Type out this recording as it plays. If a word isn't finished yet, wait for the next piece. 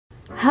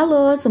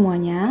Halo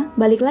semuanya,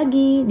 balik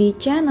lagi di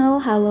channel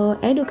Halo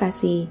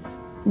Edukasi.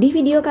 Di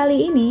video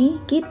kali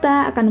ini,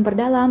 kita akan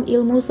memperdalam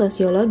ilmu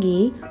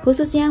sosiologi,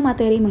 khususnya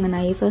materi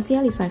mengenai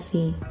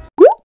sosialisasi.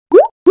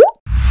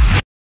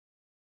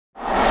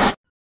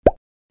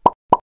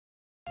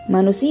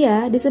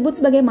 Manusia disebut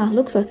sebagai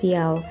makhluk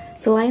sosial,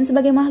 selain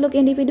sebagai makhluk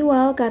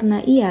individual karena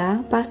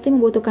ia pasti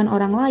membutuhkan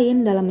orang lain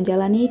dalam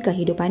menjalani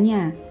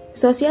kehidupannya.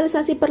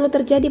 Sosialisasi perlu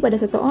terjadi pada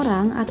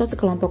seseorang atau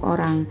sekelompok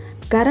orang,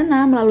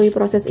 karena melalui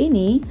proses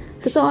ini,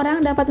 seseorang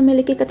dapat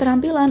memiliki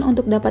keterampilan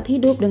untuk dapat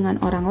hidup dengan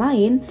orang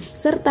lain,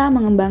 serta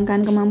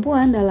mengembangkan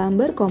kemampuan dalam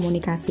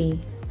berkomunikasi.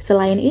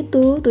 Selain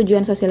itu,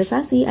 tujuan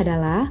sosialisasi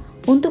adalah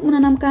untuk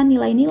menanamkan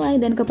nilai-nilai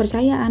dan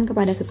kepercayaan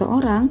kepada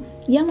seseorang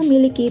yang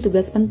memiliki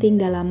tugas penting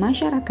dalam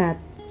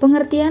masyarakat.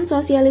 Pengertian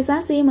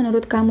sosialisasi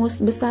menurut Kamus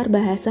Besar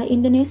Bahasa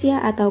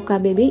Indonesia atau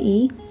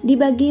KBBI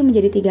dibagi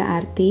menjadi 3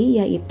 arti,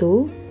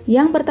 yaitu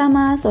yang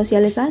pertama,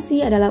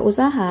 sosialisasi adalah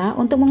usaha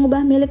untuk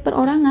mengubah milik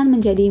perorangan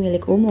menjadi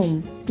milik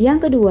umum.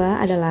 Yang kedua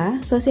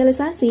adalah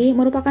sosialisasi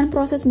merupakan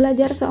proses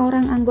belajar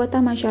seorang anggota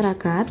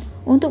masyarakat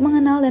untuk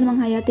mengenal dan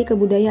menghayati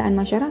kebudayaan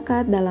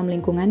masyarakat dalam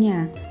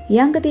lingkungannya.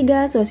 Yang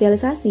ketiga,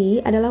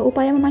 sosialisasi adalah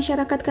upaya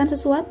memasyarakatkan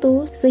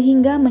sesuatu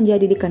sehingga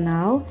menjadi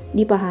dikenal,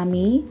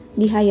 dipahami,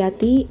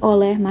 dihayati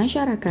oleh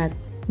masyarakat.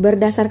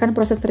 Berdasarkan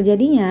proses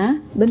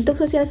terjadinya, bentuk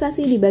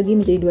sosialisasi dibagi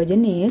menjadi 2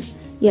 jenis,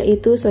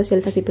 yaitu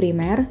sosialisasi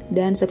primer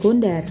dan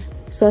sekunder.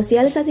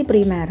 Sosialisasi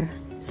primer.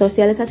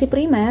 Sosialisasi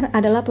primer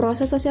adalah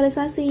proses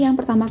sosialisasi yang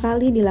pertama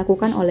kali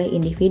dilakukan oleh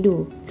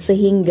individu,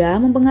 sehingga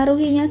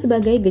mempengaruhinya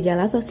sebagai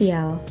gejala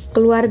sosial.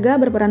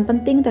 Keluarga berperan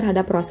penting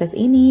terhadap proses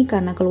ini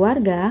karena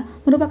keluarga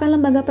merupakan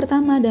lembaga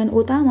pertama dan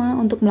utama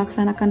untuk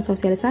melaksanakan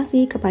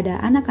sosialisasi kepada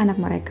anak-anak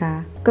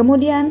mereka.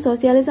 Kemudian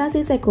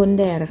sosialisasi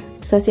sekunder.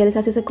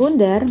 Sosialisasi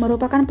sekunder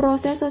merupakan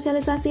proses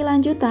sosialisasi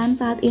lanjutan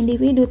saat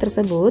individu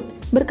tersebut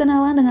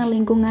berkenalan dengan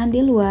lingkungan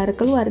di luar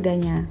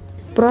keluarganya.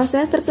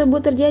 Proses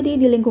tersebut terjadi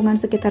di lingkungan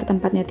sekitar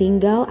tempatnya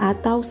tinggal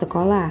atau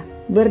sekolah.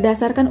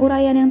 Berdasarkan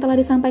uraian yang telah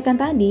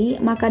disampaikan tadi,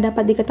 maka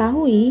dapat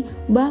diketahui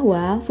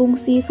bahwa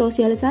fungsi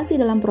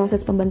sosialisasi dalam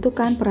proses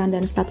pembentukan peran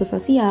dan status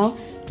sosial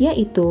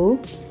yaitu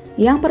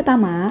yang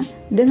pertama,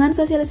 dengan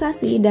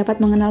sosialisasi dapat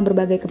mengenal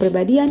berbagai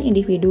kepribadian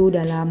individu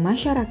dalam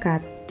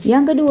masyarakat.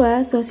 Yang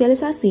kedua,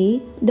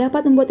 sosialisasi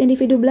dapat membuat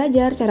individu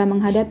belajar cara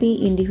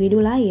menghadapi individu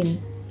lain.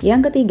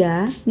 Yang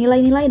ketiga,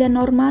 nilai-nilai dan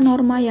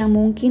norma-norma yang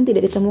mungkin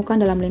tidak ditemukan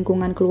dalam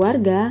lingkungan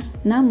keluarga,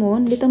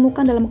 namun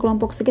ditemukan dalam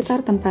kelompok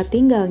sekitar tempat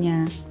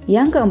tinggalnya.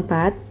 Yang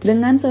keempat,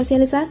 dengan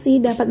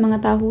sosialisasi dapat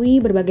mengetahui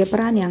berbagai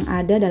peran yang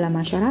ada dalam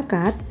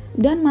masyarakat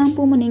dan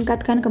mampu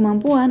meningkatkan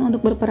kemampuan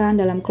untuk berperan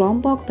dalam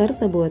kelompok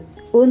tersebut.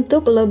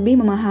 Untuk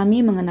lebih memahami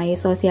mengenai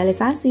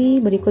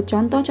sosialisasi, berikut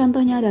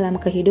contoh-contohnya dalam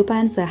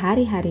kehidupan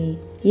sehari-hari.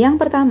 Yang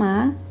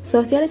pertama,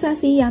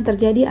 sosialisasi yang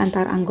terjadi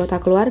antar anggota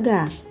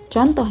keluarga.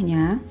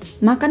 Contohnya,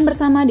 makan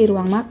bersama di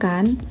ruang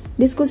makan,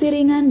 diskusi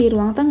ringan di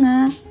ruang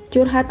tengah,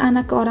 curhat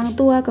anak ke orang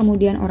tua,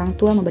 kemudian orang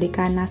tua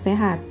memberikan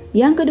nasihat.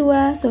 Yang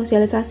kedua,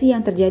 sosialisasi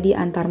yang terjadi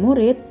antar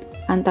murid,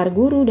 antar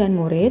guru dan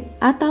murid,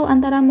 atau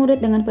antara murid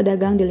dengan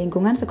pedagang di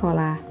lingkungan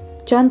sekolah.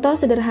 Contoh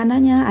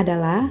sederhananya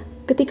adalah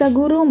ketika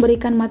guru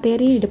memberikan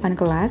materi di depan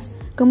kelas,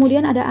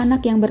 kemudian ada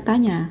anak yang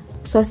bertanya.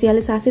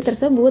 Sosialisasi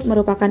tersebut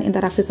merupakan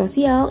interaksi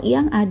sosial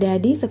yang ada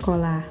di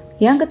sekolah.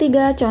 Yang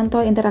ketiga,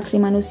 contoh interaksi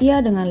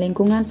manusia dengan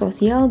lingkungan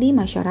sosial di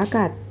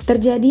masyarakat.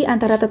 Terjadi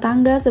antara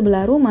tetangga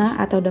sebelah rumah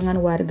atau dengan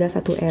warga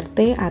satu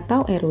RT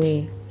atau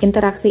RW.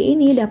 Interaksi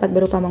ini dapat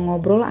berupa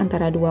mengobrol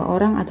antara 2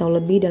 orang atau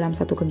lebih dalam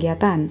satu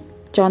kegiatan.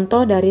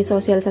 Contoh dari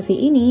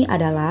sosialisasi ini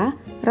adalah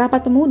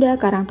rapat pemuda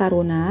Karang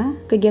Taruna,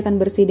 kegiatan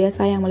bersih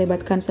desa yang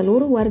melibatkan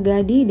seluruh warga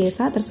di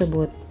desa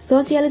tersebut.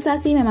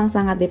 Sosialisasi memang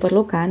sangat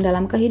diperlukan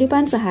dalam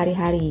kehidupan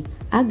sehari-hari,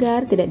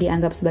 agar tidak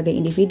dianggap sebagai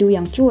individu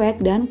yang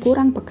cuek dan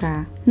kurang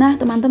peka. Nah,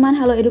 teman-teman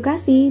Halo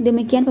Edukasi,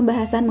 demikian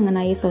pembahasan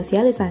mengenai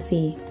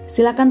sosialisasi.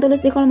 Silakan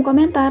tulis di kolom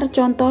komentar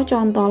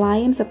contoh-contoh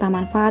lain serta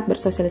manfaat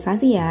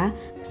bersosialisasi ya.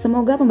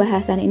 Semoga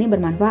pembahasan ini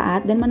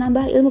bermanfaat dan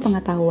menambah ilmu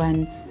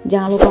pengetahuan.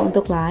 Jangan lupa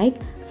untuk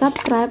like,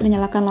 subscribe, dan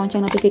nyalakan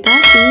lonceng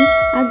notifikasi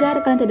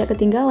agar kalian tidak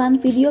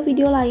ketinggalan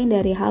video-video lain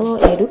dari Halo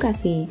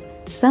Edukasi.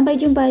 Sampai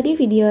jumpa di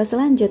video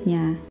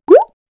selanjutnya.